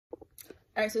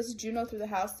All right, so this is Juno through the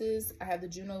houses. I have the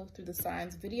Juno through the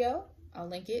signs video. I'll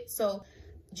link it. So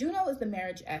Juno is the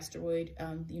marriage asteroid.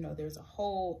 You know, there's a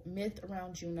whole myth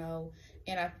around Juno,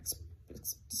 and I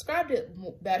described it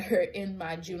better in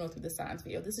my Juno through the signs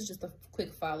video. This is just a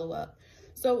quick follow-up.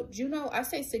 So Juno, I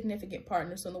say significant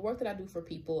partner. So in the work that I do for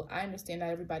people, I understand not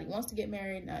everybody wants to get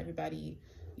married. Not everybody,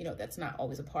 you know, that's not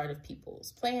always a part of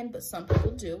people's plan, but some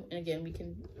people do. And again, we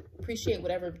can appreciate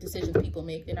whatever decisions people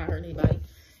make. They're not hurting anybody.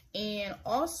 And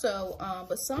also,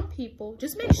 but some people,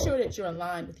 just make sure that you're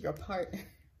aligned with your partner.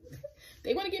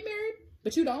 They want to get married,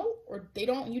 but you don't, or they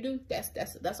don't and you do.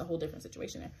 That's a whole different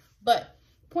situation there. But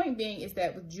point being is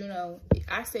that with Juno,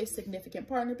 I say significant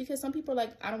partner because some people are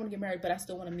like, I don't want to get married, but I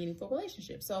still want a meaningful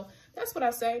relationship. So that's what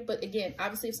I say. But again,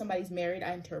 obviously, if somebody's married,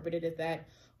 I interpret it as that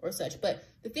or such. But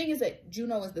the thing is that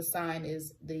Juno is the sign,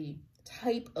 is the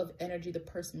type of energy the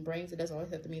person brings. It doesn't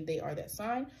always have to mean they are that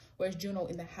sign. Whereas Juno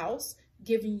in the house,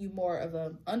 giving you more of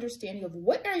an understanding of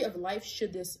what area of life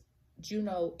should this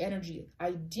Juno energy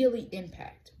ideally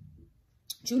impact.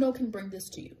 Juno can bring this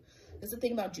to you. That's the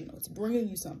thing about Juno. It's bringing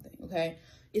you something, okay?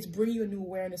 It's bringing you a new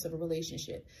awareness of a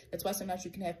relationship. That's why sometimes you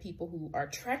can have people who are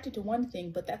attracted to one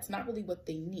thing, but that's not really what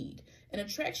they need. And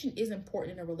attraction is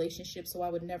important in a relationship, so I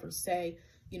would never say,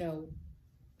 you know,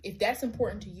 if that's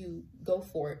important to you, go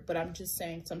for it. But I'm just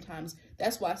saying sometimes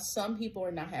that's why some people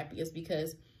are not happy, is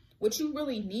because what you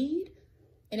really need,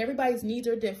 and everybody's needs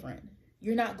are different.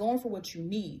 You're not going for what you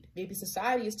need. Maybe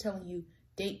society is telling you,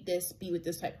 date this, be with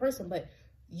this type of person, but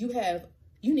you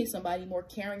need somebody more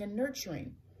caring and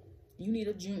nurturing. You need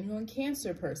a Juno and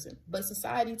Cancer person, but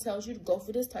society tells you to go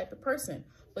for this type of person,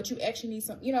 but you actually need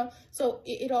some, you know, so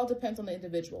it all depends on the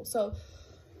individual. So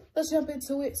let's jump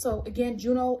into it. So again,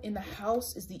 Juno in the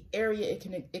house is the area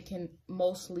it can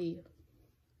mostly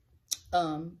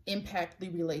impact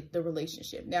the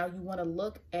relationship. Now you want to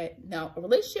look at, now a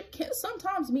relationship can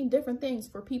sometimes mean different things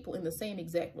for people in the same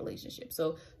exact relationship.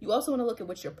 So you also want to look at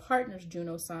what your partner's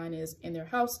Juno sign is in their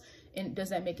house, and does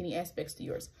that make any aspects to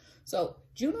yours? So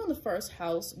Juno in the first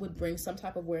house would bring some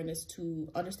type of awareness to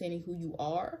understanding who you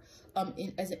are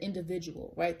as an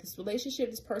individual, right? This relationship,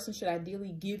 this person should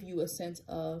ideally give you a sense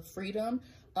of freedom.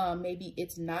 Maybe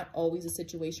it's not always a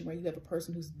situation where you have a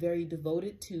person who's very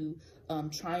devoted to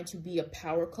trying to be a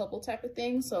power couple type of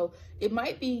thing. So it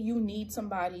might be you need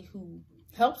somebody who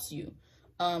helps you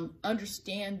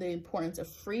understand the importance of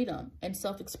freedom and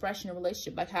self-expression in a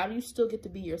relationship. Like, how do you still get to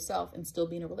be yourself and still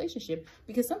be in a relationship?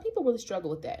 Because some people really struggle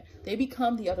with that. They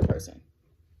become the other person.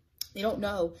 They don't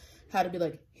know how to be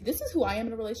like, this is who I am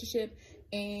in a relationship,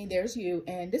 and there's you,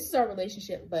 and this is our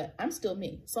relationship, but I'm still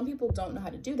me. Some people don't know how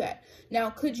to do that. Now,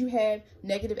 could you have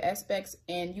negative aspects,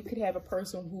 and you could have a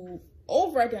person who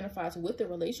over-identifies with the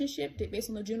relationship based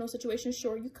on the Juno situation?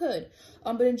 Sure, you could.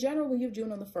 But in general, when you have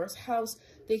Juno in the first house,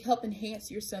 they help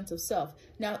enhance your sense of self.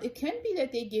 Now, it can be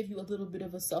that they give you a little bit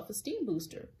of a self-esteem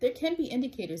booster. There can be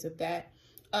indicators of that.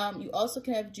 You also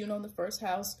can have Juno in the first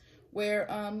house where,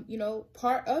 you know,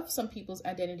 part of some people's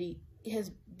identity has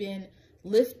been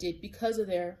lifted because of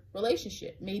their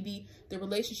relationship. Maybe the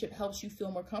relationship helps you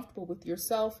feel more comfortable with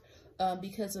yourself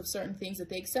because of certain things that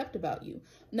they accept about you.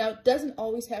 Now, it doesn't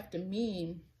always have to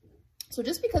mean, so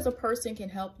just because a person can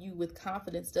help you with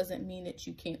confidence doesn't mean that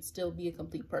you can't still be a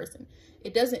complete person.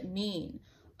 It doesn't mean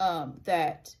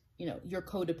that, you know, you're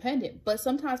codependent, but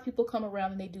sometimes people come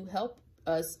around and they do help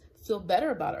us feel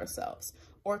better about ourselves,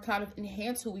 or kind of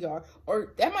enhance who we are.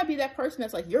 Or that might be that person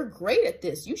that's like, you're great at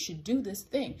this, you should do this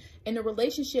thing. And the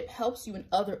relationship helps you in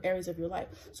other areas of your life.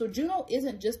 So Juno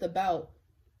isn't just about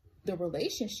the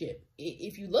relationship,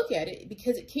 if you look at it,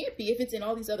 because it can't be if it's in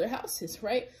all these other houses,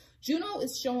 right? Juno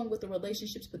is showing what the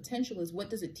relationship's potential is.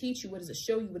 What does it teach you? What does it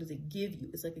show you? What does it give you?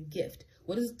 It's like a gift.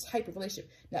 What is the type of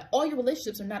relationship? Now, all your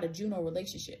relationships are not a Juno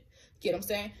relationship. Get what I'm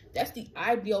saying? That's the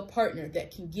ideal partner that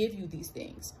can give you these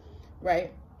things,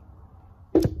 right?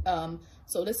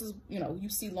 So this is, you know, you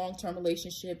see long-term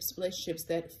relationships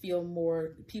that feel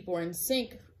more, people are in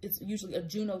sync. It's usually a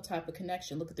Juno type of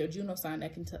connection. Look at their Juno sign.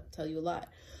 That can tell you a lot.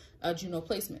 Juno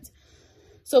placements.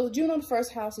 So the Juno in the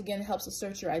first house, again, helps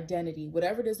assert your identity.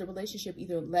 Whatever it is, the relationship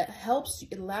either helps you,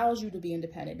 it allows you to be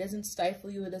independent. It doesn't stifle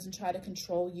you. It doesn't try to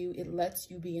control you. It lets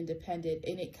you be independent.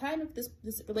 And it kind of, this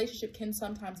relationship can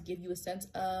sometimes give you a sense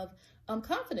of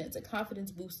confidence, a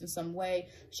confidence boost in some way,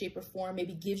 shape, or form.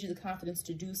 Maybe gives you the confidence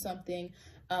to do something.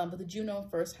 But the Juno in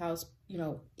first house, you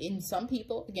know, in some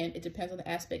people, again, it depends on the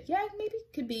aspect. Yeah, maybe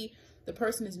it could be the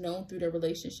person is known through their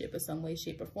relationship in some way,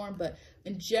 shape, or form. But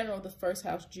in general, the first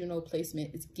house Juno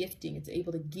placement is gifting. It's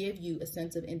able to give you a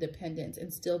sense of independence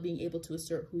and still being able to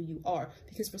assert who you are.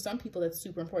 Because for some people, that's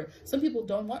super important. Some people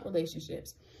don't want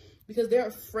relationships because they're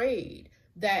afraid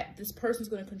that this person's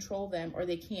going to control them, or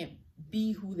they can't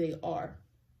be who they are,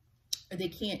 or they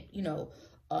can't,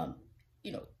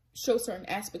 show certain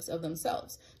aspects of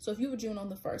themselves. So if you have a Juno in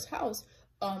the first house,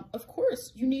 of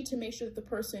course, you need to make sure that the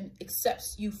person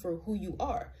accepts you for who you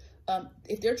are.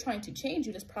 If they're trying to change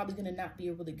you, that's probably going to not be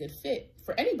a really good fit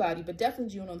for anybody, but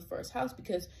definitely Juno in the first house,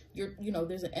 because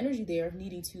there's an energy there of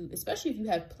needing to, especially if you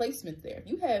have placement there. If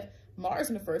you have Mars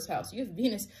in the first house, you have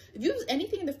Venus, if you have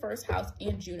anything in the first house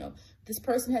and Juno, this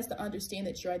person has to understand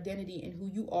that your identity and who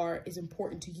you are is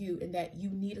important to you, and that you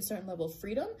need a certain level of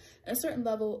freedom and a certain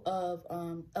level of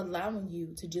allowing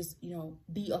you to just,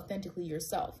 be authentically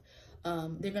yourself. They're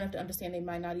going to have to understand they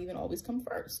might not even always come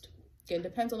first. Okay, it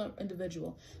depends on the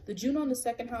individual. The Juno in the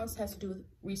second house has to do with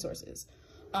resources.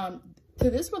 To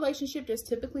this relationship, there's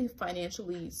typically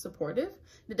financially supportive.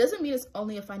 It doesn't mean it's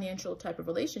only a financial type of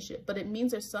relationship, but it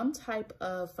means there's some type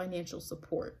of financial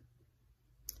support.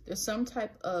 There's some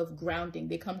type of grounding.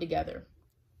 They come together.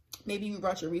 Maybe you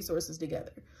brought your resources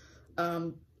together.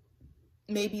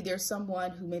 Maybe there's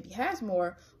someone who maybe has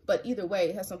more, but either way,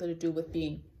 it has something to do with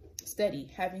being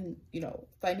steady, having,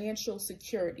 financial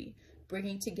security,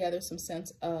 bringing together some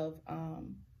sense of,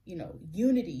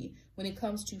 unity when it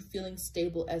comes to feeling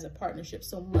stable as a partnership.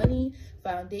 So money,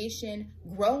 foundation,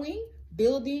 growing,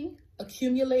 building,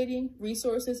 accumulating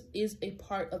resources is a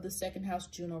part of the second house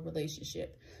Juno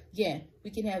relationship. Yeah,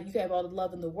 you can have all the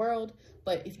love in the world,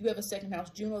 but if you have a second house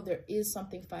Juno, there is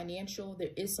something financial,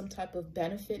 there is some type of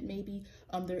benefit maybe,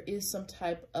 there is some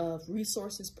type of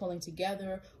resources pulling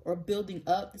together or building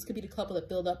up. This could be the couple that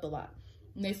build up a lot.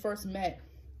 When they first met,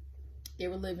 they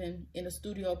were living in a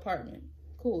studio apartment.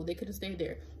 Cool, they could have stayed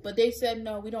there, but they said,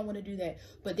 no, we don't want to do that.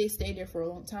 But they stayed there for a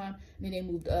long time, and then they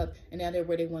moved up, and now they're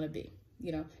where they want to be.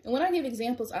 And when I give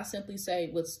examples, I simply say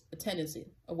what's a tendency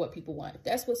of what people want.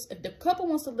 If the couple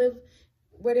wants to live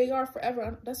where they are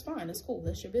forever, that's fine. That's cool.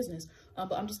 That's your business.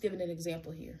 But I'm just giving an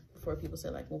example here before people say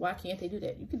like, well, why can't they do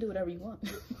that? You can do whatever you want.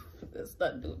 That's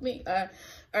nothing to do with me. All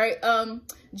right.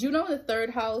 Juno in the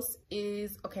third house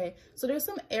is, okay. So there's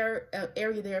some area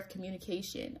there of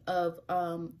communication of,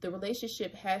 the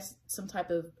relationship has some type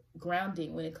of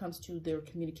grounding when it comes to their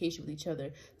communication with each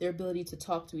other, their ability to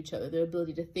talk to each other, their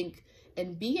ability to think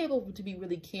and be able to be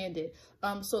really candid.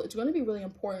 So it's going to be really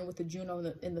important with the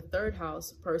Juno in the third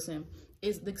house person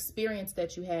is the experience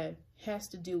that you had has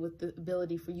to do with the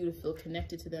ability for you to feel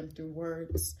connected to them through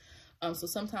words. So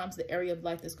sometimes the area of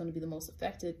life that's going to be the most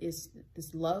affected is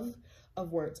this love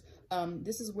of words.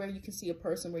 This is where you can see a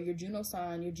person where your Juno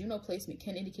sign, your Juno placement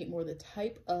can indicate more the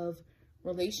type of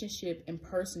relationship and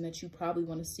person that you probably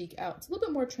want to seek out. It's a little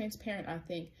bit more transparent, I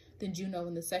think, than Juno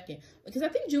in the second, because I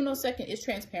think Juno second is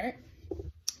transparent.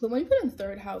 But when you put in the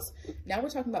third house, now we're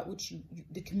talking about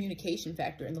the communication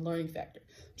factor and the learning factor.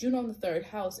 Juno in the third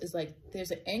house is like,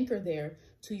 there's an anchor there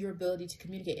to your ability to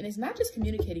communicate. And it's not just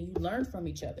communicating, you learn from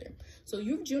each other. So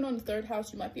you have Juno in the third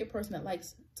house, you might be a person that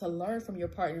likes to learn from your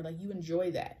partner. Like you enjoy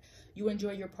that. You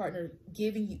enjoy your partner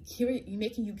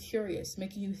making you curious,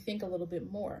 making you think a little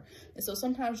bit more. And so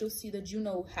sometimes you'll see the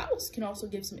Juno house can also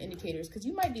give some indicators, because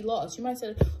you might be lost. You might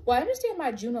say, well, I understand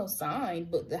my Juno sign,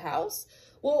 but the house,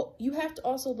 well, you have to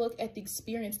also look at the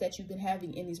experience that you've been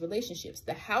having in these relationships.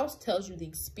 The house tells you the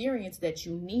experience that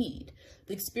you need,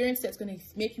 the experience that's going to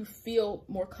make you feel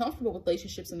more comfortable with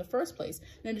relationships in the first place.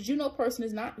 Now, the Juno person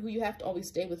is not who you have to always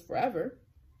stay with forever.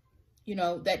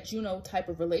 That Juno type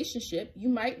of relationship, you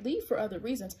might leave for other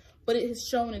reasons, but it has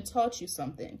shown and taught you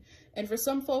something. And for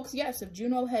some folks, yes, if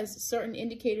Juno has certain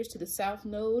indicators to the South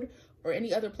Node or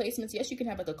any other placements, yes, you can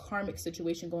have like a karmic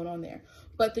situation going on there.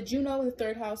 But the Juno in the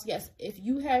third house, yes, if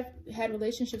you have had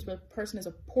relationships where a person is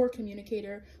a poor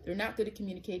communicator, they're not good at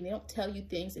communicating, they don't tell you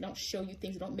things, they don't show you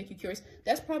things, they don't make you curious,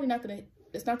 that's probably not going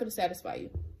to satisfy you.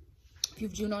 If you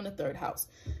have Juno in the third house,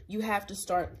 you have to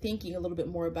start thinking a little bit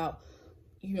more about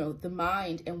the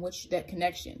mind and that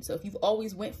connection. So if you've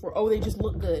always went for, oh, they just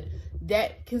look good,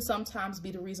 that can sometimes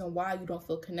be the reason why you don't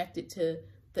feel connected to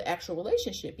the actual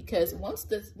relationship, because once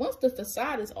the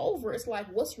facade is over, it's like,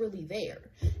 what's really there?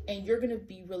 And you're going to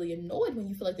be really annoyed when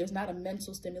you feel like there's not a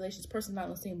mental stimulation. This person's not on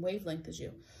the same wavelength as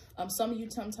you. Some of you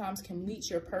sometimes can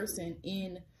meet your person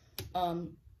in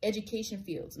education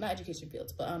fields, not education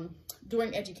fields, but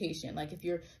during education. Like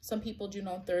if some people do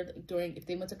know third if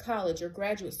they went to college or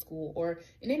graduate school, or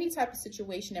in any type of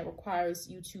situation that requires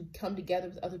you to come together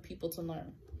with other people to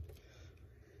learn.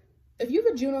 If you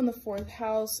have a Juno in the fourth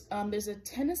house, there's a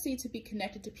tendency to be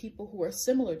connected to people who are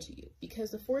similar to you,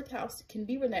 because the fourth house can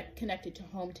be connected to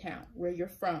hometown, where you're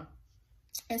from.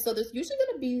 And so there's usually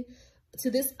going to be to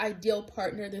this ideal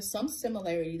partner, there's some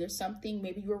similarity. There's something,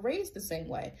 maybe you were raised the same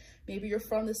way. Maybe you're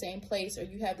from the same place, or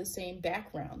you have the same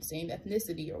background, same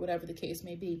ethnicity, or whatever the case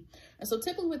may be. And so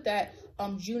typically with that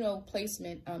Juno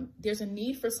placement, there's a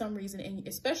need for some reason, and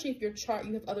especially if your chart,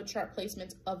 you have other chart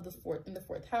placements of the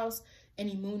fourth house,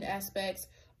 any moon aspects,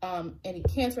 any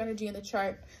Cancer energy in the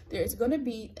chart, there's going to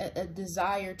be a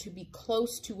desire to be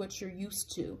close to what you're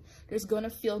used to. There's going to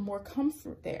feel more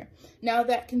comfort there. Now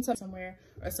that can somewhere,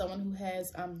 or someone who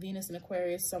has Venus in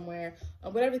Aquarius somewhere,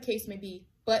 whatever the case may be,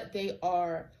 but they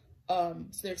are, so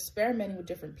they're experimenting with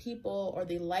different people, or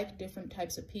they like different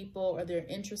types of people, or they're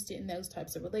interested in those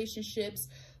types of relationships,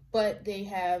 but they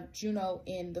have Juno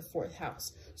in the 4th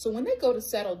house. So when they go to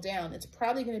settle down, it's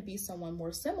probably going to be someone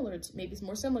more similar to, maybe it's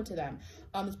more similar to them.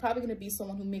 It's probably going to be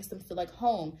someone who makes them feel like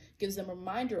home, gives them a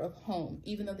reminder of home,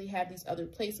 even though they have these other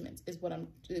placements, is what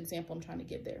the example I'm trying to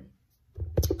give there.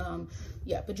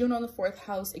 Yeah, but Juno in the 4th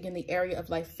house, again, the area of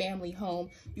like family, home.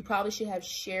 You probably should have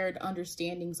shared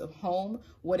understandings of home,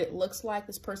 what it looks like.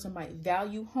 This person might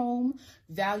value home,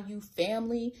 value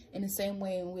family in the same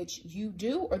way in which you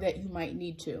do, or that you might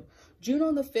need to. Juno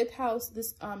in the 5th house,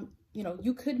 this, you know,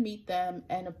 you could meet them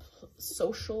at a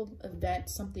social event,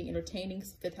 something entertaining.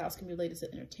 5th house can be related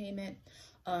to entertainment.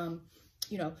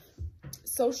 You know,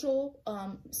 social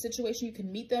situation you can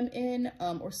meet them in,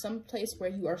 or some place where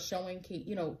you are showing,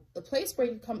 you know, the place where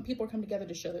people come together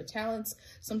to show their talents.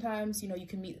 Sometimes, you know, you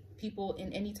can meet people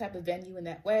in any type of venue in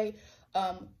that way,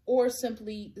 or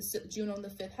simply the Juno in the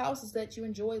 5th house is that you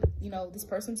enjoy, you know, this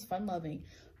person's fun loving.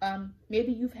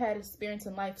 Maybe you've had experience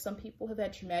in life. Some people have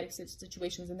had traumatic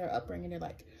situations in their upbringing. They're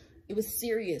like, it was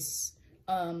serious.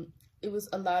 It was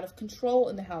a lot of control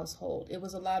in the household. It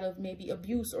was a lot of maybe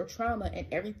abuse or trauma, and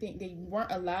everything. They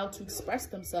weren't allowed to express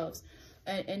themselves.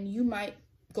 And you might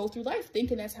go through life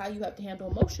thinking that's how you have to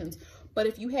handle emotions. But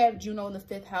if you have Juno in the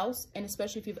 5th house, and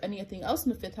especially if you have anything else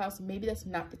in the 5th house, maybe that's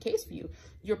not the case for you.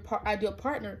 Your ideal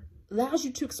partner allows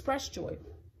you to express joy.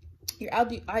 Your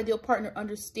ideal partner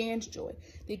understands joy.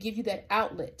 They give you that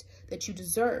outlet that you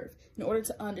deserve in order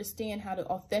to understand how to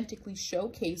authentically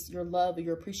showcase your love, or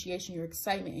your appreciation, your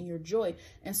excitement, and your joy.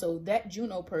 And so that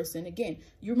Juno person, again,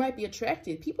 you might be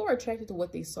attracted. People are attracted to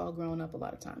what they saw growing up a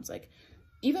lot of times, like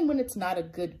even when it's not a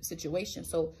good situation.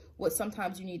 So what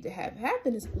sometimes you need to have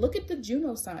happen is look at the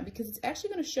Juno sign, because it's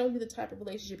actually going to show you the type of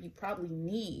relationship you probably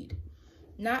need,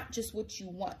 not just what you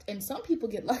want. And some people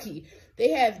get lucky.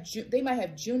 They might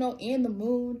have Juno and the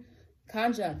moon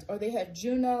conjunct, or they have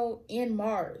Juno and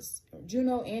Mars, or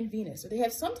Juno and Venus, or they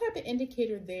have some type of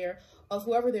indicator there of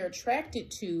whoever they're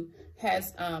attracted to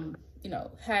has, you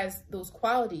know, has those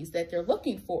qualities that they're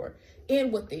looking for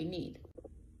and what they need.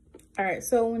 All right,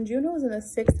 so when Juno is in the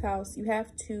 6th house, you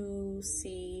have to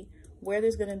see where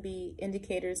there's going to be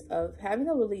indicators of having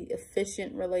a really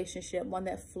efficient relationship, one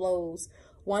that flows,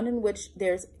 one in which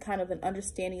there's kind of an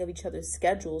understanding of each other's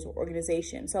schedules or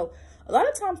organization. So a lot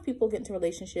of times people get into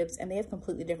relationships and they have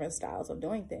completely different styles of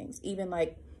doing things. Even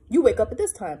like, you wake up at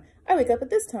this time, I wake up at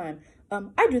this time.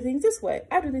 I do things this way,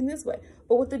 I do things this way.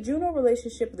 But with the Juno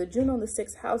relationship, the Juno in the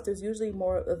 6th house, there's usually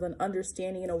more of an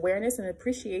understanding and awareness and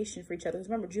appreciation for each other. Because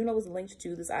remember, Juno is linked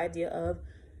to this idea of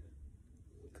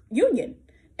union.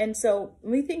 And so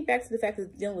when we think back to the fact that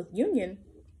it's dealing with union,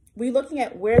 we're looking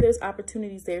at where there's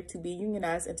opportunities there to be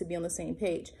unionized and to be on the same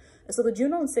page. And so the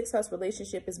Juno and 6th house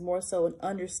relationship is more so an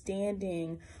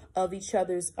understanding of each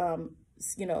other's,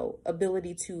 you know,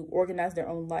 ability to organize their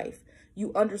own life.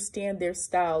 You understand their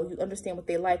style. You understand what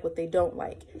they like, what they don't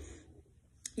like.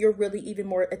 You're really even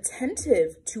more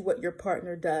attentive to what your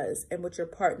partner does and what your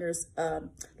partner's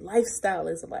lifestyle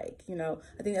is like. You know,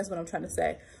 I think that's what I'm trying to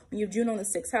say. When you have Juno in the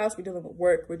 6th house, we're dealing with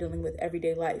work, we're dealing with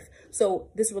everyday life. So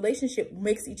this relationship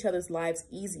makes each other's lives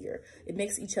easier. It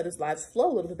makes each other's lives flow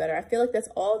a little bit better. I feel like that's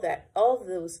all of that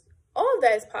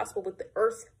is possible with the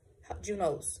Earth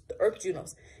Junos, the Earth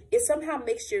Junos. It somehow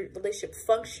makes your relationship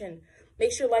function,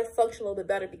 makes your life function a little bit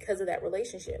better because of that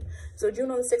relationship. So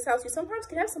Juno in the 6th house, you sometimes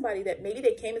can have somebody that maybe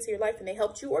they came into your life and they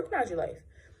helped you organize your life.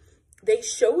 They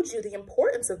showed you the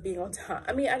importance of being on time.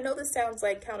 I mean, I know this sounds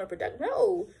like counterproductive.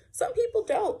 No, some people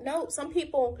don't. No, some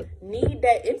people need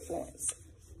that influence.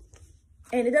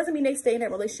 And it doesn't mean they stay in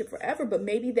that relationship forever, but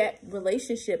maybe that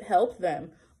relationship helped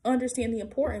them understand the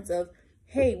importance of,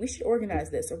 hey, we should organize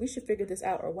this, or we should figure this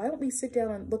out, or why don't we sit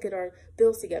down and look at our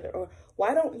bills together, or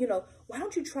why don't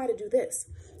you try to do this?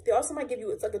 They also might give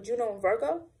you, it's like a Juno and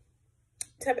Virgo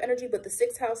type of energy, but the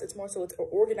 6th house, it's more so it's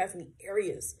organizing the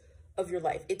areas of your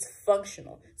life. It's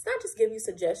functional. It's not just giving you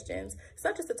suggestions. It's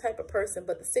not just the type of person,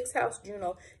 but the 6th house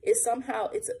Juno is somehow,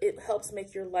 it helps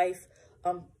make your life,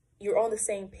 you're on the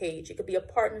same page. It could be a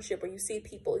partnership where you see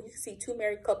people, you see two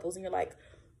married couples and you're like,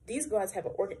 these guys have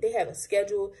they have a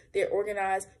schedule, they're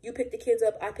organized. You pick the kids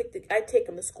up, I take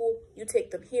them to school, you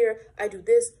take them here, I do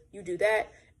this, you do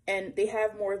that. And they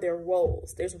have more of their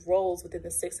roles. There's roles within the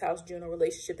 6th house Juno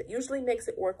relationship that usually makes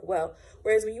it work well.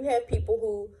 Whereas when you have people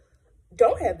who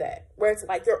don't have that, where it's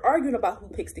like they're arguing about who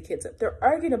picks the kids up, they're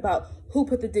arguing about who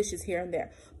put the dishes here and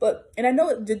there. And I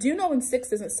know the Juno in 6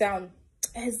 doesn't sound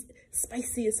as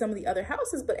spicy as some of the other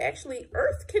houses, but actually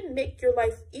Earth can make your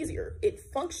life easier. It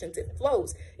functions, it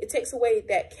flows, it takes away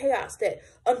that chaos, that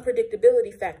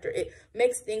unpredictability factor. It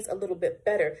makes things a little bit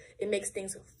better. It makes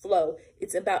things flow.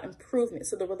 It's about improvement.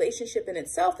 So the relationship in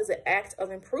itself is an act of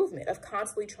improvement, of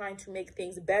constantly trying to make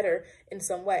things better in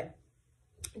some way.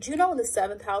 Juno in the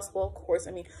 7th house, well, of course,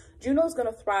 I mean, Juno's going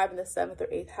to thrive in the 7th or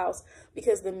 8th house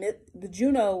because the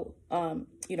Juno,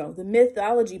 you know, the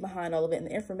mythology behind all of it and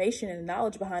the information and the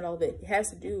knowledge behind all of it,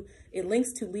 it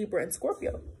links to Libra and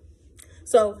Scorpio.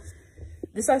 So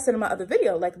this I said in my other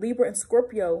video, like Libra and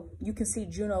Scorpio, you can see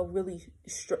Juno really,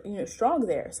 strong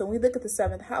there. So when we look at the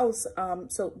 7th house,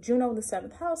 so Juno in the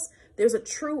 7th house, there's a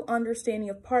true understanding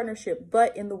of partnership,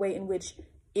 but in the way in which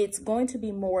it's going to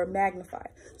be more magnified.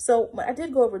 So I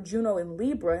did go over Juno in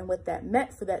Libra and what that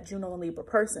meant for that Juno and Libra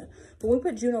person. But when we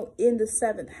put Juno in the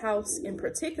 7th house in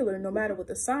particular, no matter what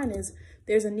the sign is,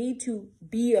 there's a need to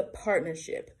be a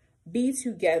partnership, be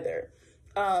together.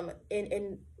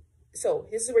 So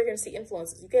this is where you're going to see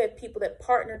influences. You can have people that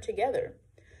partner together.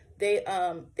 They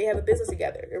have a business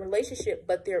together, a relationship,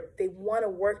 but they want to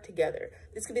work together.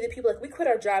 This could be the people like, we quit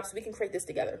our jobs so we can create this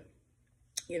together.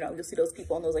 You know, you'll see those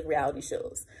people on those like reality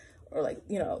shows, or like,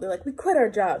 you know, they're like, we quit our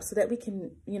jobs so that we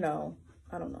can, you know,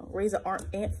 I don't know, raise an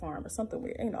ant farm or something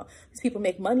weird. You know, these people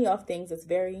make money off things that's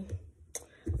very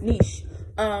niche.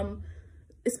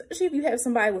 Especially if you have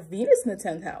somebody with Venus in the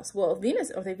 10th house. Well,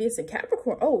 Venus in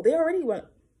Capricorn, oh, they already want,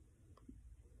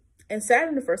 and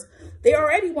Saturn the 1st, they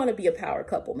already want to be a power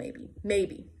couple,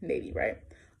 maybe, right?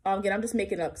 Again, I'm just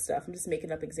making up stuff. I'm just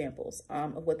making up examples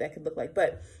of what that could look like.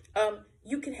 But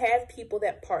you can have people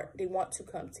that they want to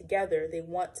come together. They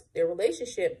want their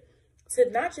relationship to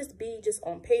not just be just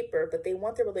on paper, but they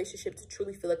want their relationship to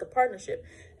truly feel like a partnership.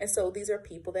 And so these are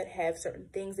people that have certain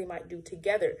things they might do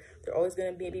together. They're always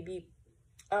going to maybe be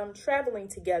traveling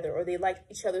together, or they like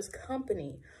each other's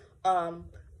company.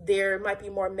 There might be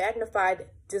more magnified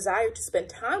desire to spend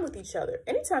time with each other.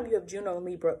 Anytime you have Juno in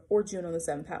Libra or Juno in the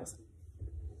 7th house.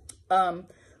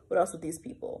 What else with these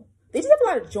people? They just have a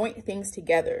lot of joint things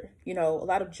together, you know, a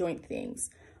lot of joint things,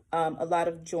 a lot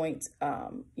of joint,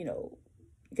 you know,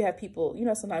 you can have people, you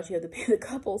know, sometimes you have the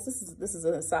couples, this is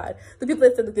an aside, the people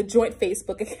that send the joint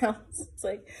Facebook accounts. It's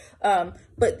like,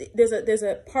 but there's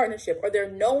a partnership, or they're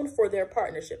known for their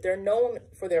partnership. They're known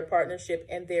for their partnership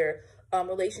and their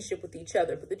relationship with each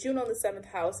other. But the Juno in the 7th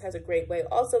house has a great way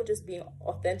also just being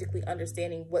authentically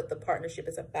understanding what the partnership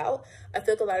is about. I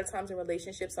feel like a lot of times in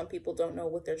relationships, some people don't know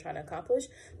what they're trying to accomplish.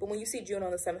 But when you see Juno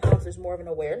in the 7th house, there's more of an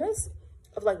awareness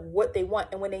of like what they want.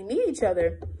 And when they meet each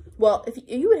other, well, if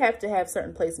you would have to have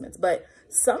certain placements, but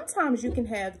sometimes you can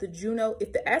have the Juno,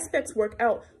 if the aspects work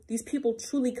out, these people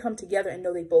truly come together and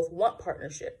know they both want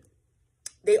partnership.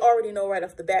 They already know right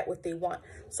off the bat what they want.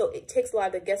 So it takes a lot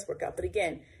of the guesswork out. But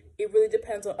again, it really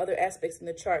depends on other aspects in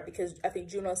the chart, because I think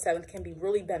Juno 7th can be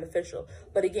really beneficial.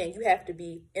 But again, you have to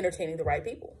be entertaining the right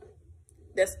people.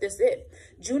 That's it.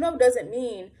 Juno doesn't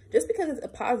mean, just because it's a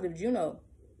positive Juno,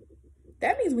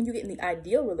 that means when you get in the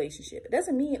ideal relationship. It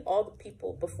doesn't mean all the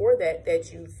people before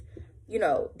that you've, you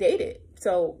know, dated.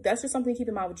 So that's just something to keep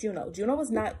in mind with Juno. Juno is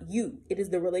not you. It is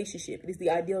the relationship. It is the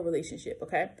ideal relationship,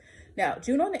 okay? Now,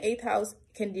 Juno in the 8th house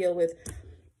can deal with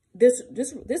this,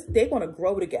 they want to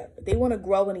grow together. They want to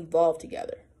grow and evolve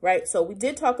together, right? So we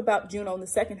did talk about Juno in the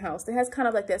 2nd house. That has kind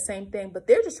of like that same thing, but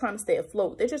they're just trying to stay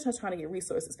afloat. They're just trying to get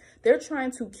resources. They're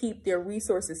trying to keep their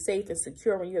resources safe and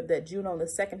secure when you have that Juno in the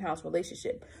 2nd house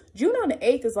relationship. Juno in the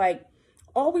 8th is like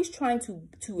always trying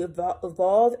to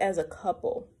evolve as a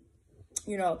couple.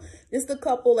 You know, this is the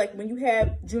couple, like when you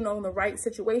have Juno in the right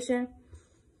situation,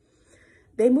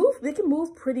 they can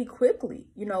move pretty quickly,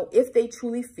 you know, if they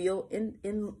truly feel in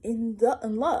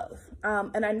love.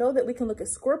 And I know that we can look at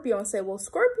Scorpio and say, well,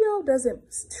 Scorpio doesn't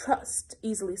trust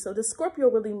easily. So does Scorpio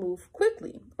really move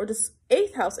quickly? Or does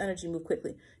 8th house energy move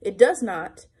quickly? It does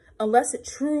not, unless it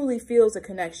truly feels a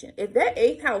connection. If that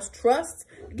 8th house trusts,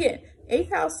 again,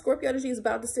 8th house Scorpio energy is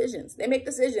about decisions. They make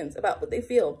decisions about what they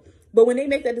feel. But when they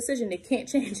make that decision, they can't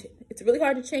change it. It's really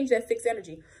hard to change that fixed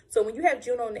energy. So when you have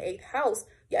Juno in the 8th house,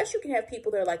 Yes, you can have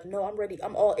people that are like, no, I'm ready.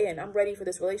 I'm all in. I'm ready for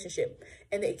this relationship.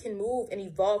 And they can move and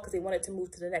evolve because they want it to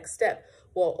move to the next step.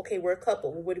 Well, okay, we're a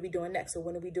couple. Well, what are we doing next? Or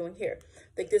what are we doing here?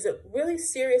 Like, there's a really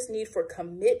serious need for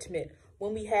commitment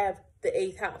when we have the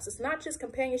 8th house. It's not just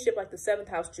companionship like the 7th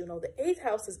house, Juno. The 8th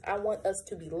house is, I want us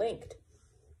to be linked.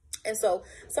 And so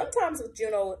sometimes with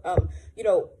Juno, you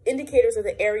know, indicators of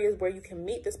the areas where you can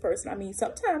meet this person. I mean,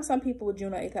 sometimes some people with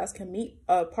Juno 8th house can meet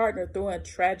a partner through a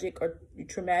tragic or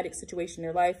traumatic situation in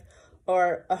their life,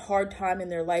 or a hard time in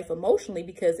their life emotionally,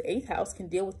 because 8th house can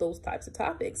deal with those types of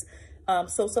topics.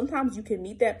 So sometimes you can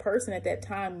meet that person at that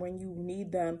time when you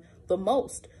need them the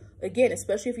most. Again,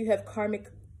 especially if you have karmic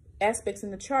aspects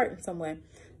in the chart in some way.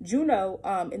 Juno,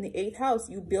 in the 8th house,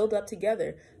 you build up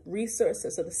together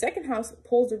resources. So the 2nd house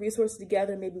pulls the resources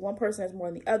together. Maybe one person has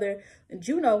more than the other. And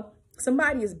Juno,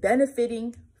 somebody is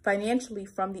benefiting financially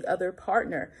from the other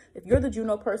partner. If you're the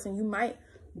Juno person, you might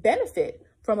benefit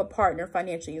from a partner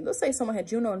financially. Let's say someone had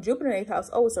Juno and Jupiter in the 8th house.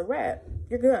 Oh, it's a wrap.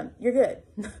 You're good. You're good.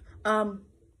 I'm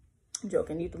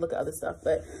joking. You have to look at other stuff.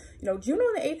 But, you know, Juno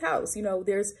in the 8th house, you know,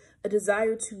 there's a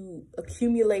desire to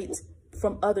accumulate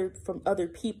from other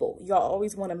people. Y'all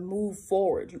always want to move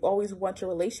forward. You always want your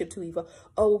relationship to evolve.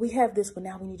 Oh, well, we have this, but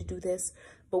now we need to do this.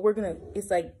 But it's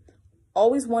like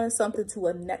always wanting something to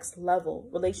a next level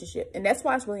relationship. And that's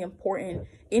why it's really important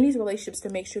in these relationships to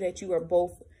make sure that you are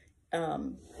both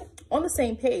on the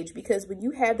same page, because when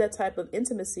you have that type of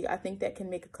intimacy, I think that can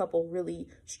make a couple really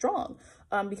strong.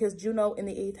 Because Juno in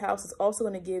the 8th house is also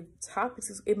going to give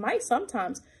topics. It might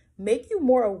sometimes make you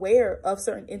more aware of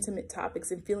certain intimate topics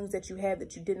and feelings that you have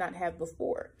that you did not have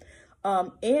before.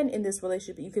 And in this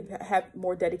relationship, you could have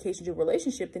more dedication to a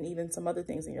relationship than even some other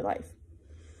things in your life.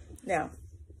 Now,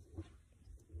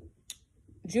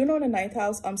 Juno in the 9th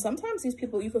house, sometimes these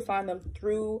people, you can find them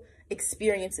through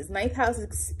experiences. 9th house is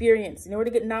experience. In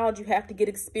order to get knowledge, you have to get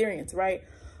experience, right?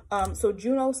 So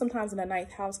Juno sometimes in the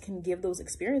 9th house can give those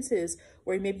experiences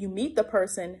where maybe you meet the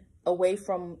person away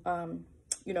from,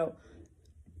 you know,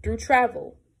 through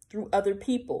travel, through other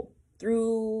people,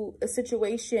 through a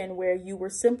situation where you were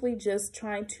simply just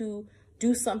trying to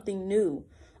do something new.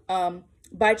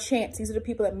 By chance, these are the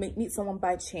people that meet someone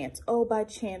by chance. Oh, by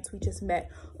chance, we just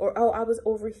met. Or, oh, I was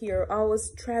over here. Or, I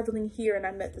was traveling here and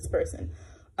I met this person.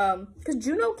 Because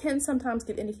Juno can sometimes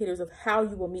give indicators of how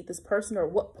you will meet this person or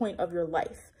what point of your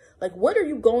life. Like, what are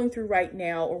you going through right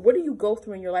now? Or what do you go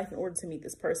through in your life in order to meet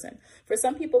this person? For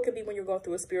some people, it could be when you're going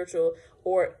through a spiritual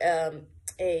or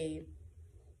a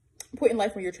point in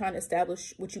life where you're trying to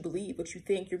establish what you believe, what you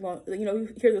think. You're going, you know,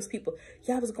 you hear those people.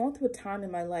 Yeah, I was going through a time in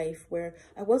my life where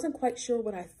I wasn't quite sure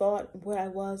what I thought, what I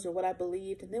was, or what I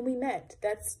believed. And then we met.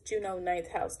 That's Juno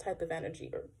 9th house type of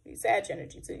energy, or Sag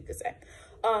energy too, you could say.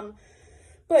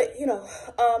 But, you know,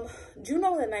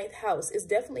 Juno in the 9th house is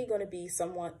definitely going to be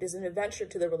there's an adventure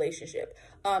to the relationship.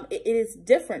 It is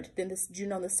different than this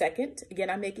Juno in the 2nd. Again,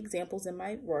 I make examples in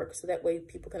my work so that way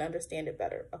people can understand it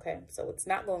better. Okay, so it's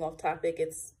not going off topic.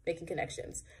 It's making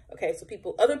connections. Okay, so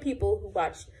other people who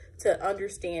watch to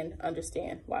understand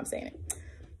why I'm saying it.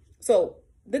 So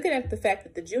looking at the fact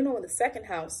that the Juno in the 2nd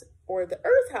house or the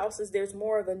Earth houses, there's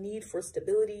more of a need for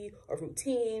stability or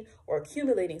routine or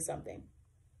accumulating something.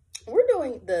 We're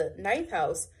doing the 9th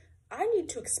house. I need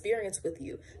to experience with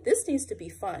you. This needs to be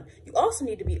fun. You also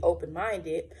need to be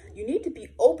open-minded. You need to be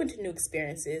open to new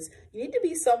experiences. You need to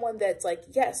be someone that's like,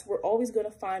 yes, we're always going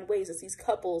to find ways. It's these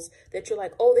couples that you're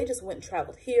like, oh, they just went and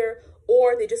traveled here,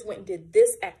 or they just went and did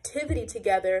this activity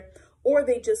together, or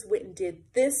they just went and did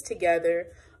this together,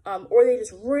 or they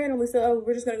just randomly said, oh,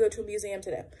 we're just going to go to a museum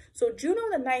today. So Juno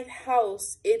in the 9th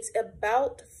house, it's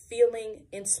about feeling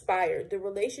inspired. The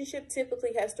relationship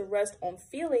typically has to rest on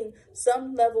feeling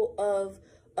some level of,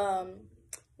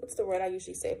 what's the word I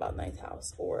usually say about 9th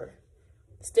house? Or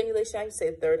stimulation, I used to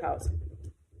say 3rd house.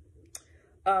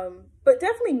 But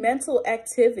definitely mental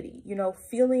activity, you know,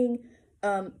 feeling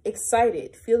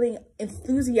excited, feeling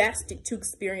enthusiastic to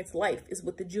experience life is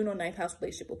what the Juno 9th house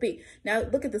relationship will be. Now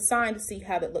look at the sign to see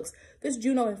how that looks. This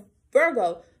Juno in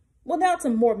Virgo, well, now it's a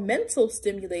more mental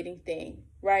stimulating thing,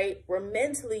 right? Where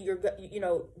mentally you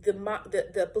know,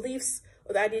 the beliefs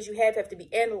or the ideas you have to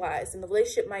be analyzed, and the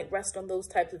relationship might rest on those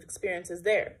types of experiences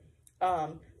there.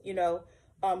 You know,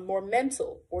 more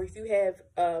mental. Or if you have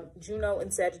Juno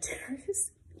in Sagittarius,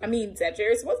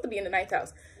 Sagittarius wants to be in the 9th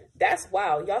house. That's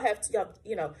wow. Y'all have to,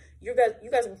 you know, you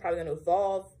guys are probably going to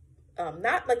evolve.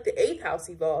 Not like the 8th house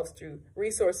evolves through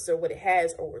resources or what it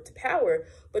has or its power,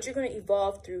 but you're going to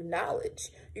evolve through knowledge.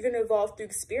 You're going to evolve through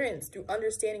experience, through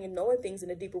understanding and knowing things in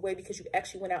a deeper way because you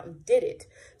actually went out and did it.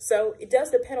 So it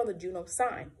does depend on the Juno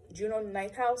sign. Juno in the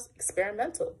 9th house,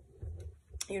 experimental.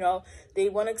 You know, they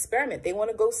want to experiment. They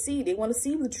want to go see. They want to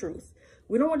see the truth.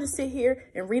 We don't want to sit here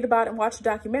and read about it and watch a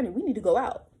documentary. We need to go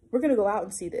out. We're going to go out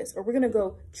and see this, or we're going to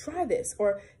go try this,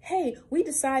 or, hey, we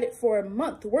decided for a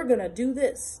month, we're going to do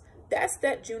this. That's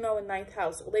that Juno and ninth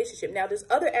house relationship. Now, there's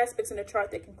other aspects in the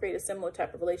chart that can create a similar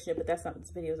type of relationship, but that's not what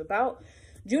this video is about.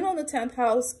 Juno in the 10th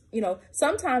house, you know,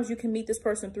 sometimes you can meet this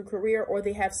person through career, or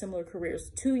they have similar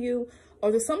careers to you,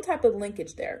 or there's some type of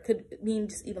linkage there. Could mean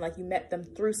just even like you met them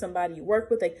through somebody you work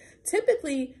with. Like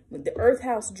typically with the earth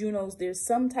house Junos, there's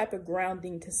some type of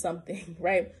grounding to something,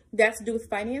 right? That's to do with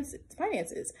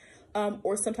finances,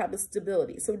 or some type of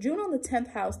stability. So Juno in the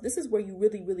 10th house, this is where you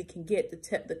really can get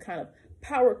the kind of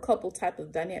power couple type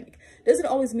of dynamic. Doesn't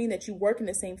always mean that you work in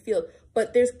the same field,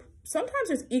 but sometimes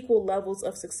there's equal levels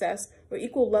of success, or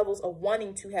equal levels of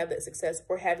wanting to have that success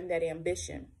or having that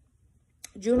ambition.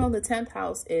 Juno in the 10th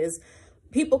house is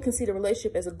people can see the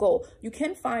relationship as a goal. You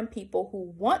can find people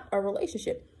who want a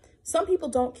relationship. Some people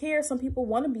don't care. Some people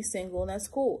want to be single, and that's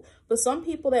cool. But some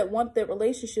people that want that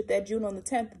relationship, that Juno on the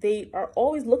 10th, they are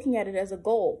always looking at it as a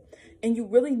goal. And you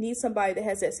really need somebody that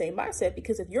has that same mindset,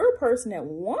 because if you're a person that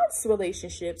wants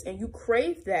relationships and you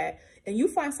crave that, and you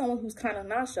find someone who's kind of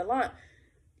nonchalant,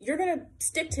 you're going to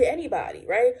stick to anybody,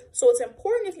 right? So it's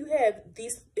important if you have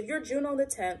these, if you're Juno on the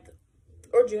 10th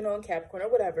or Juno in Capricorn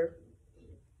or whatever,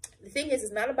 the thing is,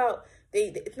 it's not about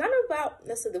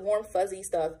necessarily the warm, fuzzy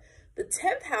stuff. The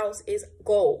 10th house is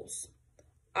goals.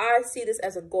 I see this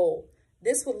as a goal.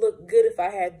 This would look good if I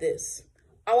had this.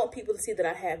 I want people to see that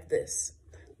I have this.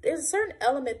 There's a certain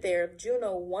element there of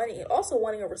Juno wanting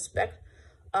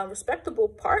a respectable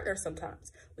partner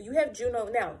sometimes. When you have Juno,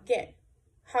 now, again,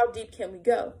 how deep can we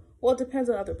go? Well, it depends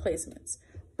on other placements.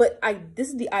 But this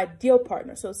is the ideal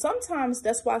partner. So sometimes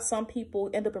that's why some people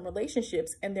end up in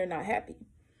relationships and they're not happy.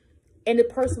 And the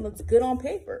person looks good on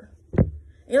paper. And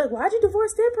you're like, why'd you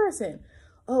divorce that person?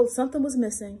 Oh, something was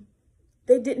missing.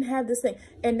 They didn't have this thing.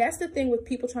 And that's the thing with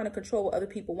people trying to control what other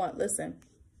people want. Listen,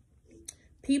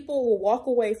 people will walk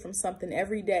away from something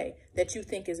every day that you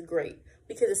think is great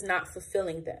because it's not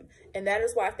fulfilling them. And that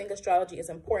is why I think astrology is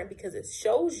important, because it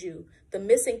shows you the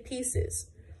missing pieces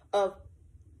of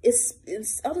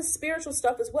it's other spiritual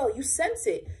stuff as well. You sense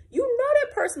it. You know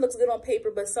that person looks good on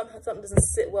paper, but something doesn't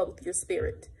sit well with your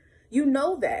spirit. You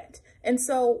know that. And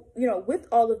so, you know, with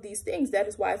all of these things, that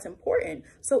is why it's important.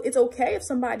 So it's okay if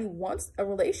somebody wants a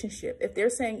relationship. If they're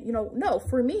saying, you know, no,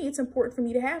 for me, it's important for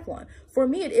me to have one. For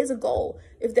me, it is a goal.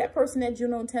 If that person, that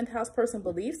Juno and 10th house person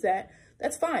believes that,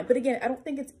 that's fine. But again, I don't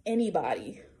think it's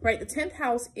anybody, right? The 10th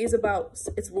house is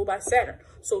it's ruled by Saturn.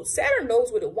 So Saturn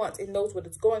knows what it wants. It knows what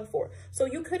it's going for. So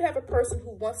you could have a person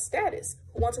who wants status,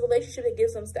 who wants a relationship that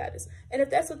gives them status. And if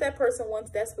that's what that person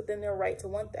wants, that's within their right to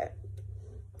want that.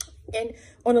 And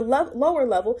on a lower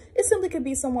level, it simply could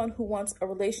be someone who wants a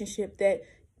relationship that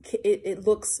it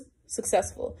looks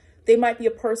successful. They might be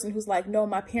a person who's like, no,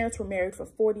 my parents were married for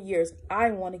 40 years.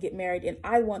 I want to get married and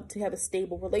I want to have a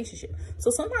stable relationship.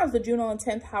 So sometimes the Juno and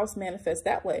 10th house manifests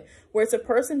that way, where it's a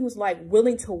person who's like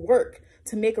willing to work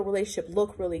to make a relationship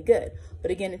look really good.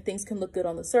 But again, if things can look good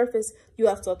on the surface, you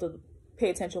also have to pay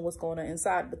attention to what's going on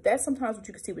inside. But that's sometimes what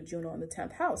you can see with Juno in the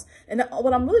 10th house. And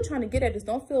what I'm really trying to get at is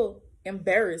don't feel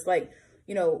embarrassed, like,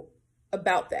 you know,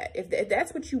 about that. If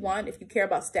that's what you want, if you care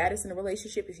about status in a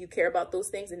relationship, if you care about those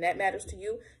things and that matters to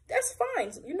you, that's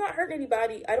fine. You're not hurting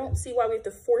anybody. I don't see why we have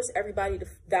to force everybody to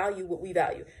value what we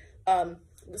value.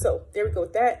 So there we go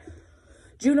with that.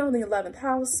 Juno in the 11th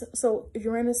house. So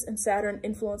Uranus and Saturn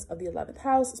influence of the 11th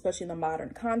house, especially in the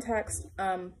modern context.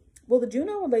 Well, the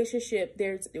Juno relationship,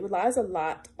 it relies a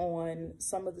lot on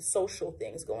some of the social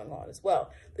things going on as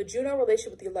well. The Juno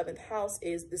relationship with the 11th house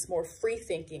is this more free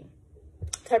thinking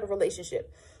type of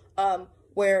relationship,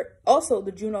 where also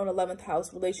the Juno and 11th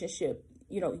house relationship,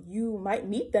 you know, you might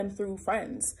meet them through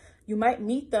friends. You might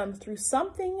meet them through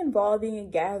something involving a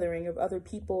gathering of other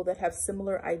people that have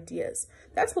similar ideas.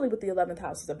 That's really what the 11th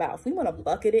house is about. If we want to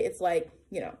bucket it, it's like,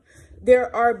 you know,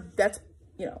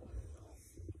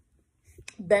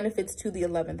 benefits to the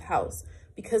 11th house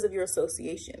because of your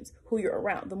associations, who you're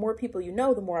around. The more people you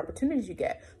know, the more opportunities you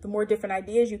get, the more different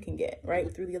ideas you can get,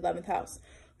 right, through the 11th house.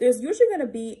 There's usually going to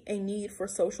be a need for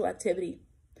social activity.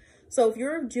 So if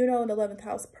you're a Juno and 11th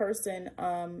house person,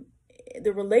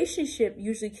 the relationship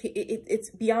usually,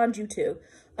 it's beyond you two.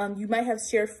 You might have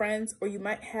shared friends, or you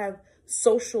might have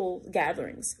social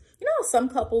gatherings. You know how some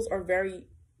couples are very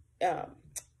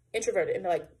introverted and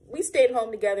they're like, we stayed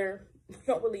home together. We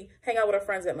don't really hang out with our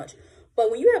friends that much. But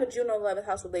when you have a Juno 11th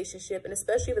house relationship, and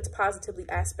especially if it's positively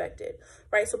aspected,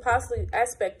 right? So positively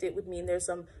aspected would mean there's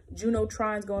some Juno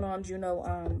trines going on,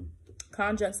 Juno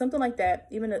conjunct, something like that,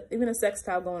 even a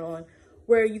sextile going on,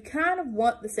 where you kind of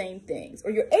want the same things,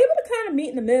 or you're able to kind of meet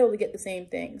in the middle to get the same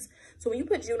things. So when you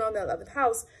put Juno in the 11th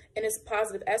house and its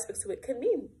positive aspects to it, could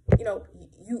mean, you know,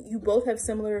 you both have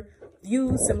similar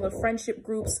views, similar friendship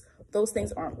groups. Those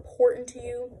things are important to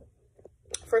you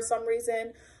for some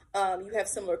reason. You have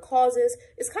similar causes.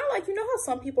 It's kind of like, you know how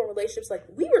some people in relationships, like,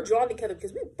 we were drawn together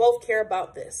because we both care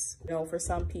about this. You know, for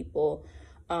some people,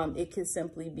 it could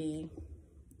simply be,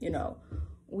 you know,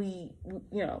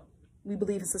 we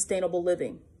believe in sustainable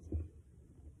living.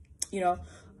 You know,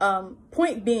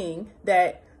 point being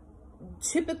that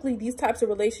typically these types of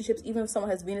relationships, even if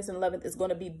someone has Venus in 11th, is going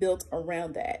to be built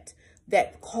around that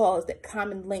cause, that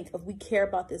common link of, we care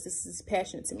about this. This is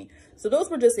passionate to me. So those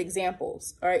were just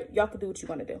examples. All right. Y'all can do what you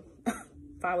want to do.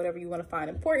 Find whatever you want to find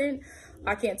important.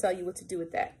 I can't tell you what to do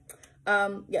with that.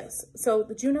 Yes. So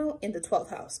the Juno in the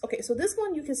 12th house. Okay. So this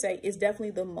one you can say is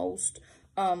definitely the most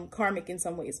karmic in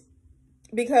some ways,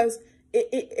 because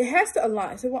it has to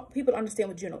align. So I want people to understand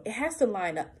with Juno, it has to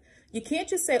line up. You can't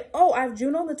just say, oh, I have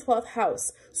Juno in the 12th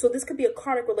house, so this could be a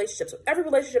karmic relationship. So every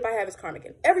relationship I have is karmic,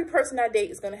 and every person I date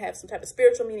is going to have some type of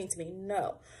spiritual meaning to me.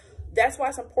 No. That's why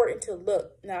it's important to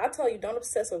look. Now, I tell you, don't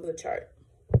obsess over the chart.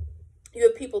 You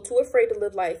have people too afraid to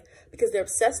live life because they're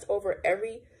obsessed over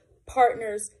every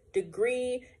partner's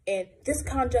degree and this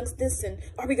conjuncts this, and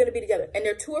are we going to be together? And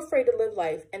they're too afraid to live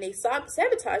life, and they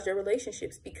sabotage their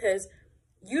relationships because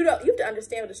you have to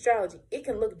understand with astrology, it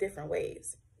can look different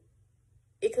ways.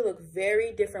 It can look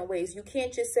very different ways. You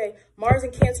can't just say Mars in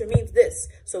Cancer means this,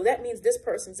 so that means this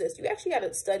person's this. You actually got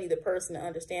to study the person to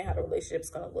understand how the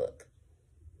relationship's going to look.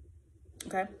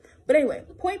 Okay. But anyway,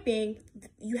 point being,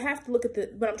 you have to look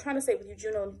at what I'm trying to say with you,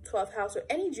 Juno in the 12th house, or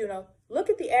any Juno, look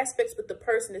at the aspects with the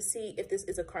person to see if this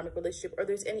is a karmic relationship or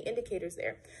there's any indicators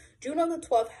there. Juno in the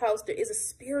 12th house, there is a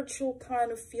spiritual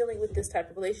kind of feeling with this type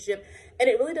of relationship, and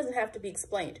it really doesn't have to be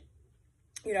explained.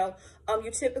 You know, you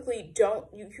typically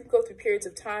you can go through periods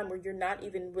of time where you're not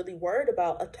even really worried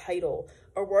about a title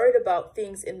or worried about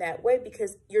things in that way,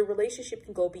 because your relationship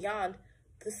can go beyond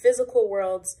the physical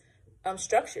world's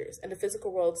structures and the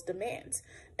physical world's demands.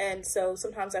 And so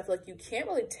sometimes I feel like you can't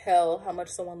really tell how much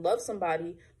someone loves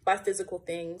somebody by physical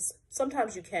things.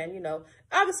 Sometimes you can, you know,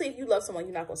 obviously if you love someone,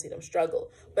 you're not going to see them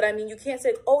struggle. But I mean, you can't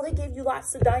say, oh, they gave you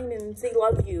lots of diamonds, they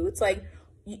love you. It's like,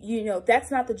 you know, that's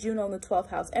not the Juno in the 12th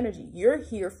house energy. You're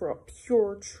here for a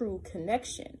pure, true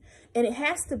connection. And it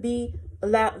has to be a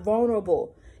lot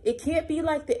vulnerable. It can't be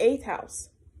like the 8th house.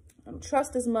 I don't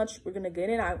trust as much. We're going to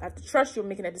get in. I have to trust you in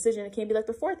making that decision. It can't be like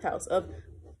the 4th house of,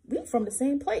 we from the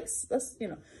same place. That's, you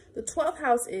know, the 12th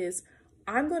house is,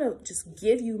 I'm going to just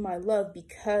give you my love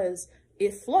because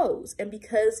it flows, and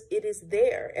because it is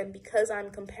there, and because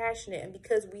I'm compassionate, and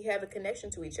because we have a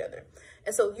connection to each other.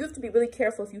 And so you have to be really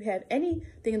careful if you have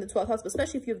anything in the 12th house, but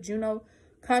especially if you have Juno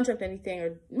conjunct anything,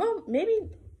 or well, maybe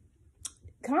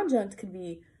conjunct could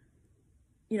be,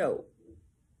 you know,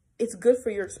 it's good for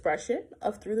your expression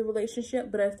of through the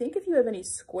relationship. But I think if you have any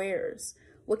squares,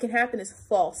 what can happen is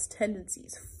false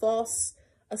tendencies, false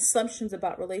assumptions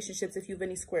about relationships if you have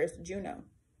any squares to Juno.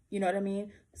 You know what I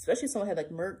mean? Especially if someone had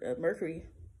like Mercury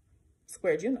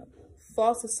square Juno.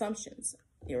 False assumptions,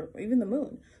 or even the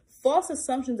moon. False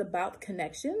assumptions about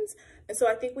connections. And so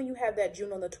I think when you have that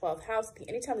Juno in the 12th house,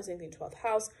 anytime there's anything in the 12th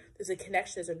house, there's a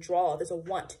connection, there's a draw, there's a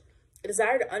want. A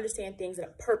desire to understand things in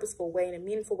a purposeful way, in a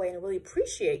meaningful way, and to really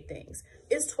appreciate things.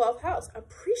 Is 12th house,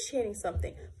 appreciating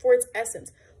something for its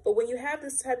essence. But when you have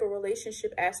this type of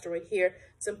relationship asteroid here,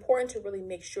 it's important to really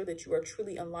make sure that you are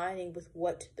truly aligning with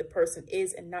what the person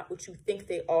is and not what you think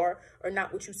they are, or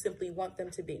not what you simply want them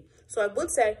to be. So I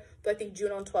would say that I think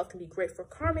Juno and 12 can be great for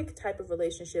karmic type of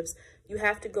relationships. You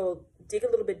have to go dig a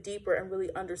little bit deeper and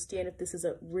really understand if this is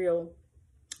a real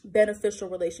beneficial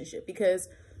relationship, because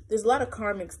there's a lot of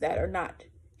karmics that are not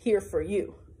here for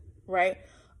you, right?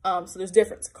 So there's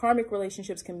difference. Karmic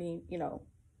relationships can be, you know,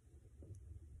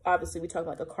 obviously we talk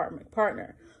like a karmic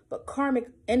partner, but karmic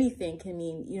anything can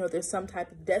mean, you know, there's some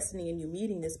type of destiny in you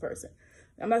meeting this person.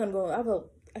 I'm not going to go,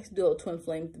 I do little twin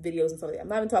flame videos and stuff like that. I'm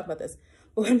not even talking about this.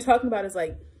 But what I'm talking about is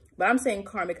like, but I'm saying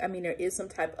karmic, I mean, there is some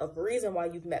type of reason why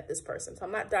you've met this person. So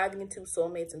I'm not diving into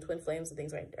soulmates and twin flames and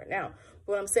things right there now.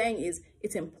 But what I'm saying is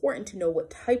it's important to know what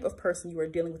type of person you are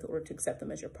dealing with in order to accept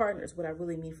them as your partners. What I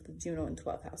really mean for the Juno and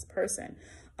 12th house person.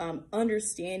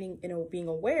 Understanding, you know, being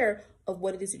aware of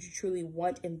what it is that you truly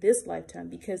want in this lifetime.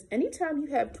 Because anytime you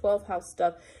have 12th house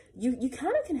stuff, you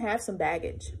kind of can have some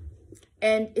baggage.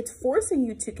 And it's forcing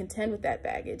you to contend with that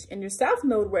baggage. And your South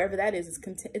Node, wherever that is,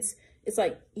 it's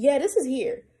like, yeah, this is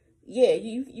here. Yeah,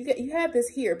 you have this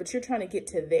here, but you're trying to get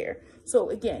to there. So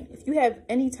again, if you have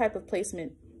any type of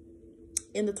placement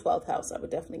in the 12th house, I would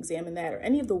definitely examine that, or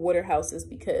any of the water houses,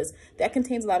 because that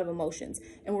contains a lot of emotions.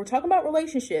 And when we're talking about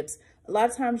relationships, a lot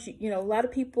of times, you know, a lot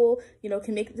of people, you know,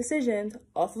 can make decisions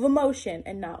off of emotion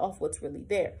and not off what's really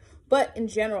there. But in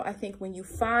general, I think when you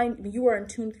are in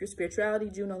tune with your spirituality,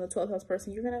 Juno, the 12th house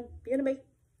person, you're gonna make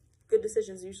good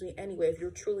decisions usually anyway, if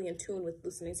you're truly in tune with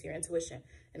listening to your intuition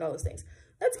and all those things.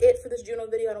 That's it for this Juno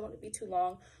video. I don't want it to be too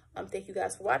long. Thank you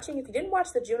guys for watching. If you didn't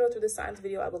watch the Juno through the signs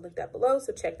video, I will link that below,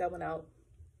 so check that one out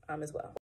as well.